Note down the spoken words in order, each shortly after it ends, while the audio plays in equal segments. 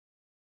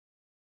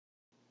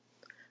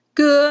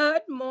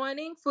Good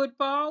morning,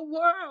 football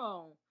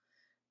world.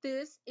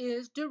 This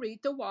is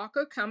Doretha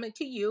Walker coming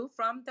to you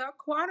from the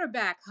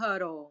quarterback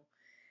huddle.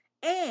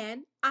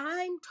 And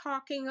I'm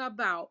talking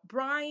about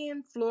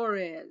Brian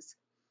Flores,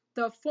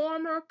 the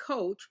former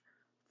coach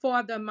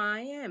for the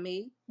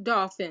Miami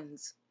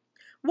Dolphins.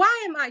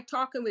 Why am I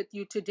talking with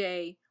you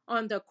today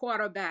on the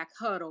quarterback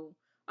huddle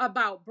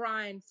about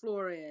Brian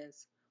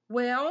Flores?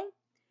 Well,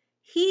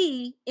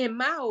 he, in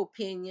my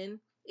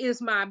opinion,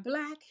 is my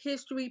Black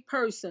History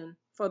person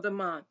for the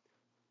month.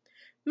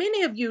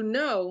 Many of you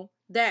know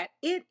that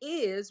it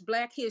is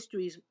Black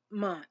History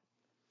Month.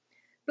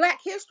 Black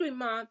History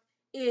Month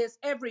is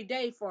every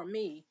day for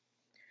me.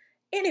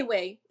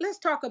 Anyway, let's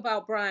talk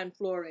about Brian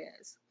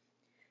Flores.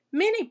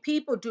 Many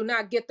people do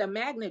not get the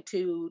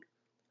magnitude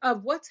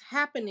of what's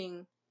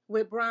happening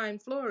with Brian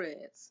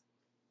Flores.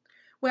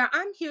 Well,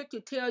 I'm here to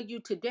tell you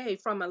today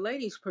from a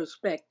lady's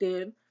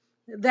perspective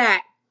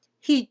that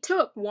he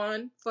took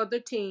one for the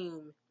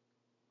team.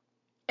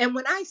 And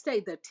when I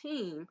say the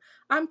team,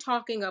 I'm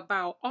talking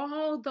about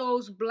all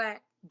those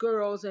Black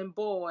girls and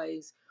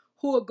boys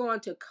who are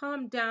going to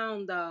come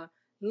down the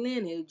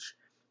lineage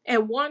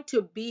and want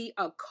to be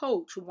a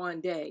coach one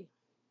day.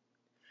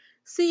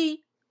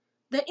 See,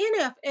 the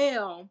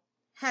NFL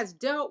has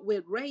dealt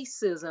with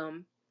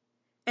racism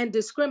and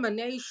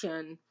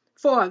discrimination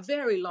for a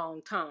very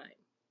long time.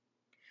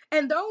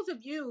 And those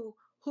of you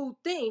who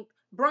think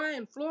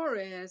Brian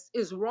Flores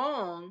is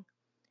wrong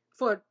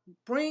for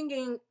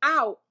bringing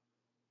out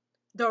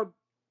the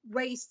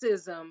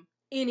racism,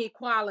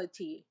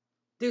 inequality,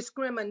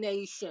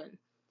 discrimination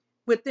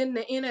within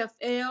the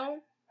NFL,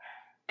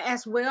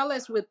 as well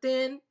as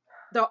within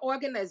the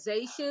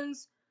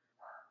organizations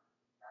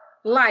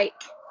like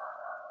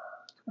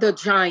the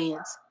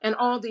Giants and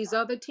all these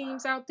other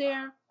teams out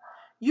there,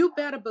 you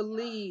better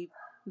believe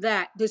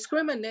that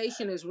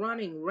discrimination is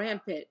running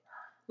rampant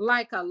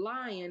like a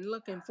lion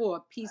looking for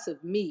a piece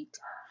of meat.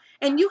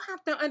 And you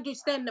have to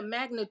understand the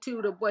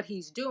magnitude of what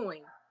he's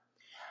doing.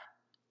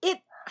 It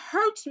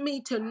hurts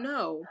me to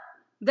know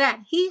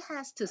that he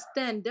has to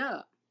stand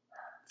up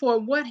for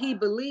what he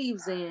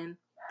believes in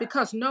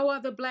because no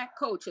other Black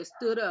coach has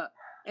stood up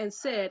and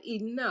said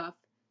enough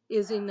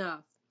is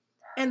enough.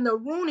 And the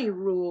Rooney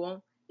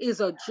Rule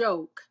is a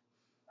joke.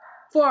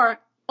 For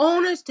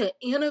owners to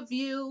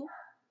interview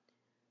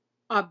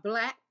a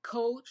Black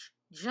coach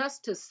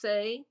just to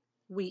say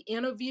we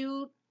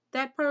interviewed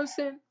that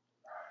person,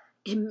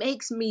 it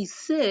makes me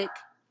sick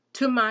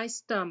to my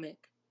stomach.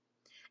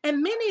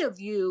 And many of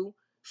you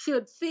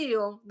should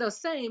feel the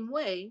same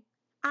way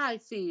I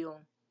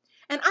feel.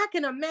 And I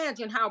can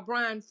imagine how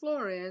Brian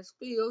Flores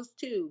feels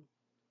too.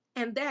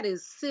 And that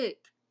is sick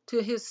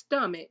to his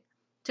stomach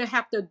to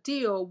have to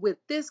deal with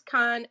this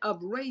kind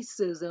of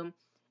racism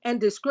and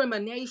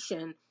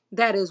discrimination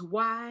that is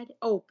wide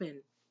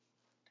open.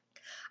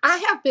 I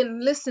have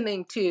been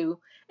listening to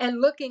and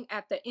looking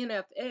at the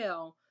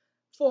NFL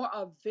for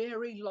a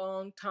very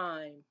long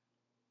time.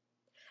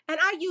 And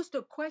I used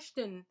to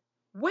question,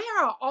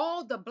 where are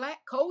all the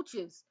Black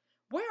coaches?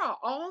 Where are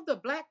all the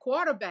Black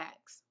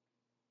quarterbacks?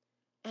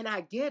 And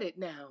I get it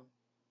now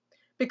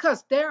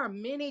because there are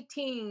many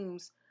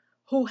teams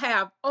who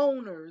have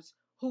owners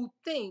who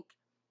think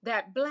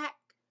that Black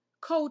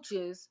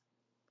coaches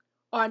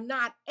are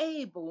not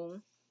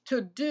able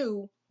to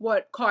do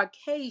what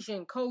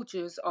Caucasian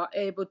coaches are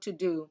able to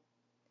do.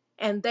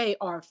 And they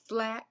are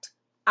flat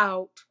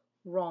out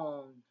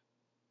wrong.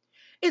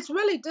 It's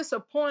really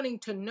disappointing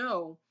to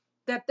know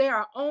that there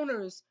are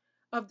owners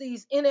of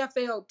these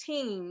NFL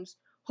teams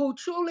who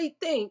truly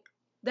think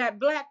that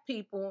Black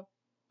people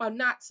are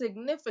not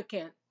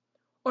significant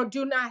or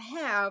do not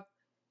have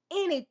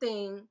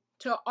anything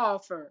to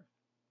offer.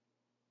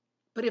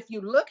 But if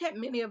you look at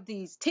many of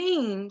these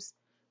teams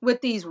with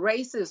these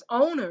racist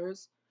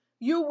owners,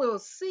 you will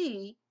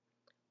see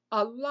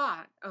a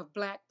lot of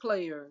Black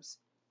players.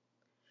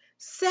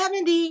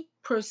 70%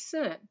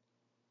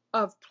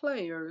 of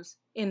players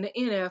in the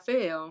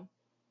NFL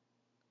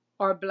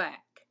are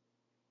Black.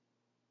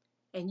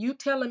 And you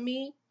telling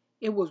me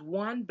it was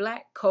one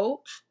Black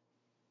coach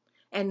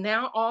and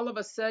now all of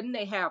a sudden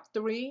they have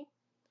three?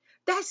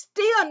 That's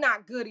still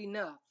not good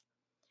enough.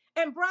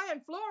 And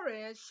Brian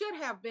Flores should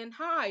have been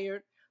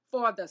hired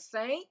for the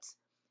Saints.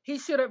 He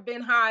should have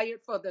been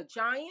hired for the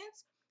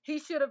Giants. He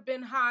should have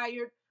been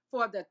hired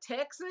for the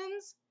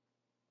Texans.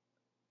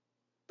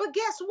 But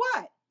guess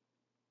what?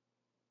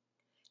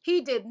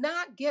 He did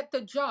not get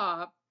the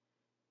job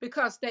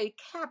because they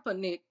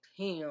Kaepernicked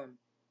him.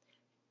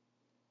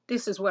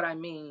 This is what I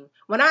mean.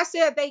 When I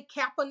said they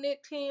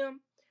Kaepernicked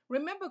him,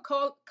 remember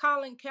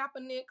Colin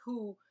Kaepernick,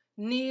 who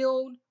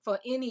kneeled for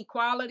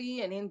inequality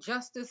and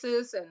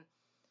injustices and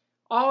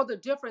all the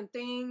different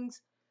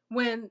things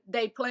when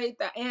they played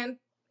the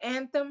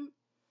anthem?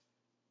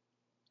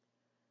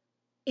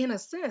 In a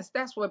sense,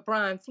 that's what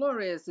Brian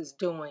Flores is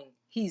doing.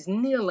 He's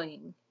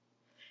kneeling.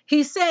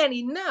 He's saying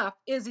enough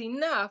is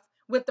enough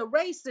with the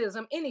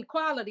racism,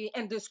 inequality,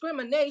 and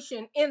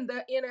discrimination in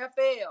the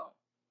NFL.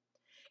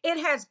 It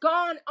has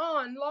gone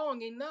on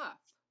long enough.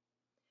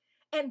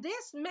 And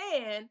this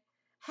man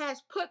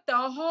has put the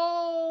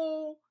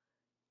whole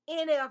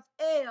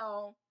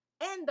NFL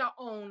and the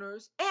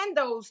owners and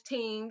those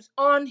teams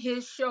on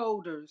his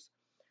shoulders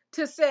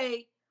to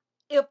say,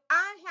 if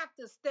I have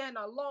to stand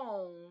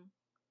alone,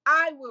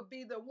 I will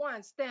be the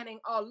one standing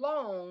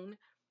alone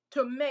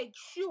to make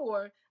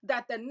sure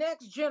that the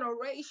next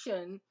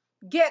generation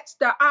gets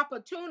the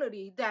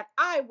opportunity that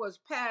I was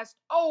passed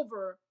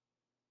over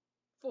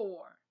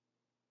for.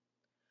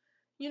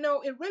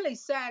 It really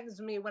saddens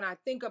me when I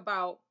think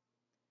about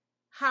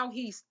how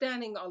he's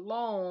standing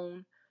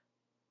alone,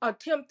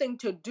 attempting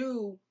to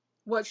do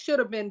what should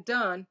have been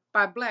done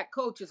by Black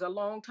coaches a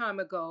long time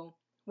ago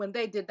when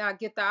they did not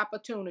get the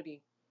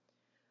opportunity.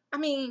 I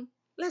mean,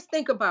 let's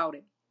think about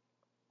it.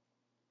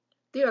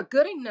 They are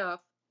good enough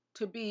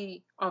to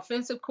be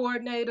offensive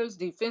coordinators,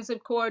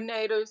 defensive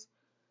coordinators,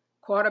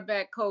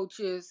 quarterback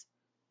coaches,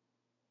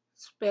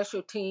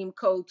 special team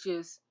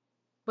coaches.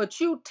 But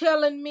you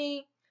telling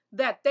me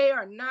that they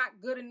are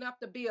not good enough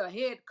to be a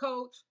head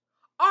coach?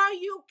 Are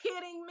you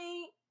kidding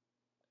me?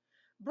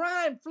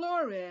 Brian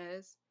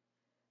Flores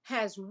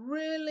has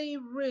really,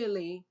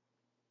 really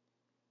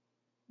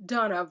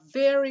done a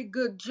very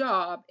good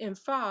job in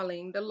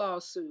filing the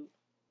lawsuit.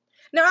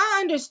 Now, I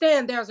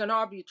understand there's an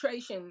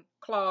arbitration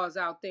clause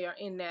out there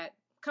in that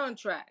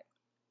contract,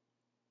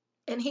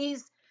 and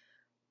he's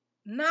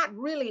not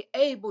really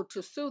able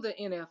to sue the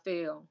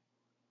NFL.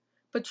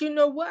 But you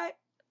know what?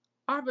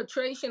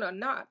 Arbitration or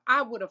not,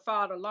 I would have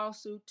filed a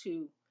lawsuit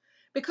too.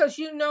 Because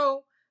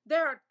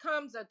there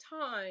comes a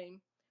time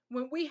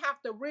when we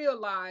have to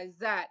realize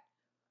that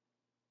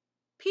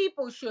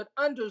people should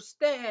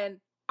understand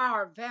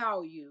our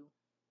value,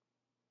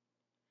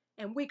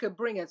 and we could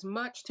bring as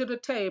much to the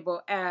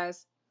table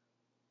as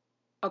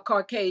a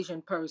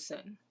Caucasian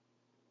person.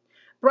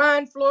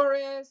 Brian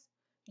Flores,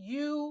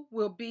 you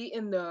will be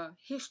in the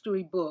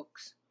history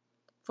books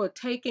for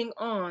taking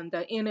on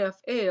the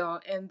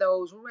NFL and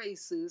those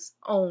racist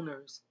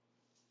owners.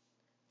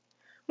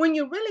 When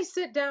you really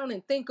sit down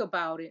and think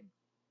about it,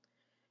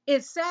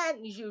 it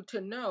saddens you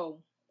to know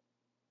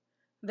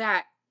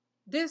that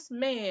this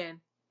man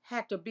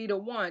had to be the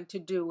one to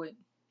do it.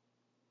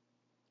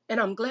 And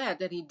I'm glad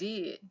that he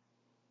did.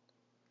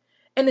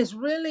 And it's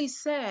really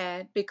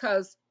sad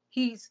because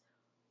he's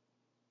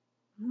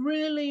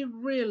really,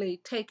 really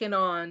taken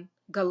on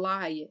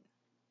Goliath.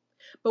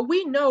 But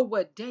we know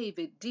what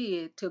David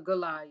did to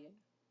Goliath.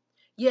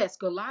 Yes,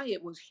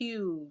 Goliath was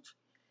huge.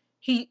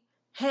 He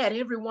had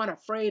everyone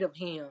afraid of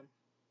him.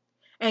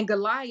 And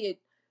Goliath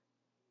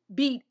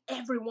beat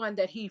everyone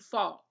that he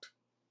fought.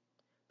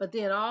 But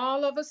then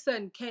all of a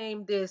sudden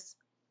came this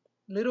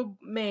little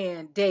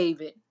man,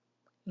 David,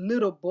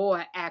 little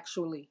boy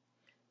actually,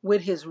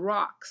 with his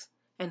rocks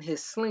and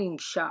his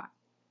slingshot.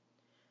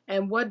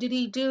 And what did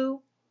he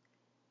do?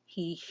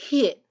 He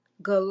hit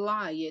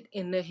Goliath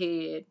in the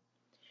head.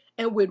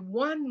 And with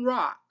one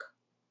rock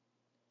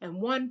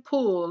and one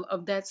pull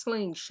of that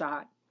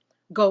slingshot,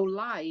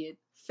 Goliath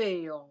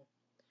fell.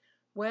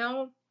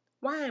 Well,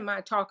 why am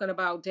I talking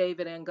about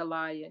David and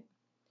Goliath?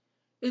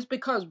 It's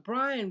because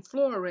Brian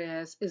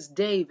Flores is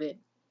David,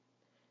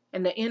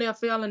 and the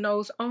NFL and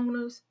those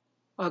owners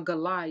are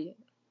Goliath.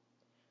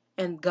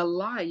 And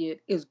Goliath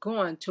is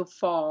going to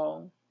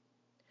fall.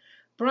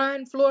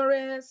 Brian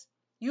Flores,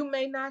 you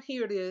may not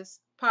hear this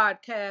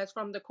podcast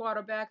from the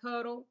Quarterback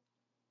Huddle,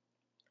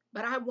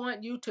 but I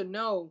want you to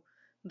know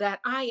that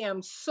I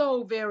am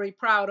so very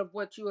proud of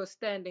what you are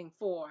standing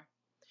for.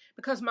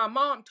 Because my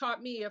mom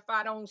taught me if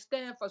I don't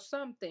stand for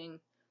something,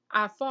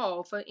 I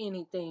fall for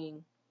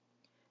anything.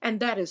 And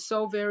that is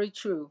so very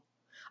true.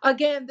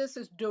 Again, this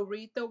is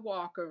Doretha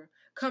Walker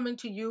coming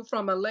to you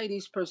from a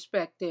lady's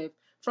perspective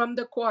from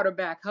the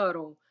Quarterback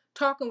Huddle,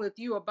 talking with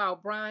you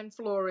about Brian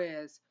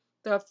Flores,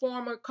 the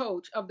former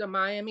coach of the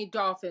Miami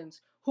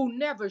Dolphins, who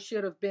never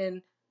should have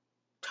been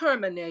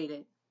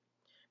terminated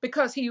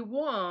because he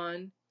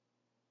won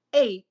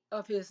 8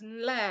 of his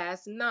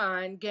last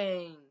 9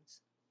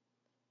 games.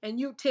 And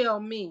you tell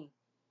me,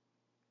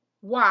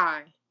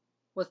 why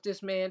was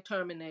this man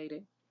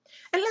terminated?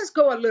 And let's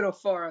go a little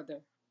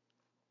further.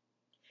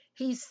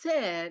 He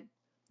said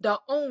the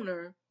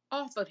owner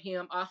offered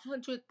him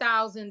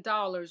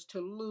 $100,000 to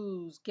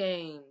lose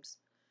games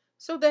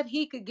so that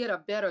he could get a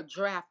better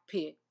draft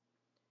pick.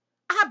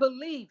 I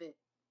believe it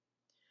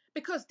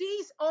because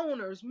these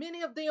owners,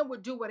 many of them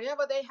would do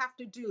whatever they have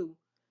to do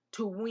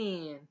to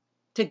win,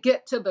 to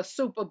get to the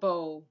Super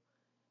Bowl,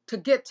 to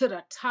get to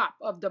the top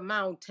of the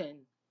mountain,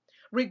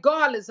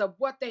 regardless of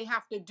what they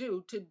have to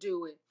do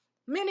it.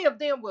 Many of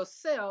them will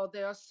sell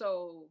their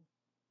soul.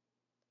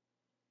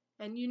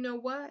 And you know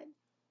what?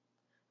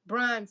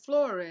 Brian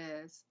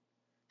Flores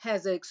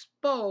has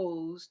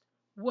exposed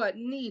what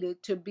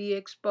needed to be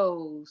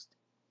exposed.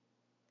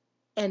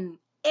 And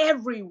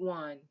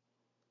everyone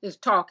is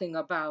talking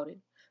about it.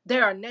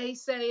 There are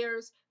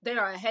naysayers,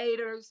 there are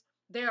haters,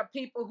 there are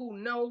people who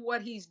know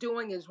what he's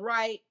doing is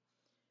right.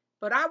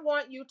 But I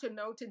want you to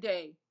know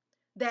today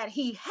that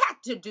he had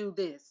to do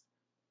this.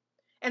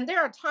 And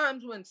there are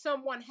times when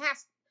someone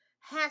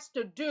has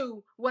to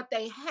do what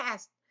they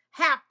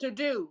have to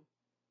do.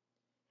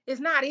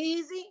 It's not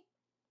easy,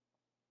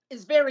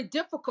 it's very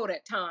difficult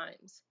at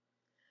times.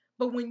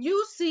 But when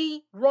you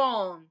see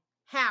wrong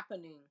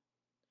happening,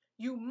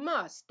 you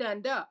must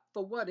stand up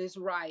for what is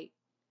right.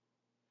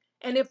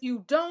 And if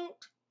you don't,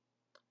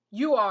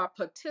 you are a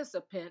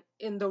participant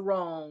in the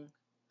wrong.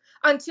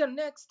 Until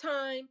next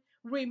time,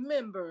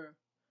 remember,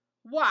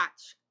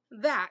 watch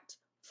that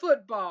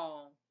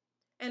football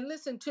and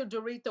listen to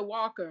Doretha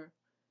Walker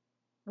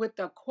with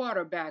the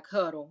quarterback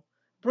huddle,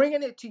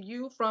 bringing it to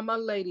you from a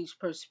lady's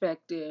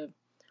perspective.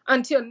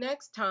 Until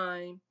next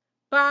time,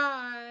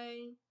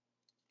 bye.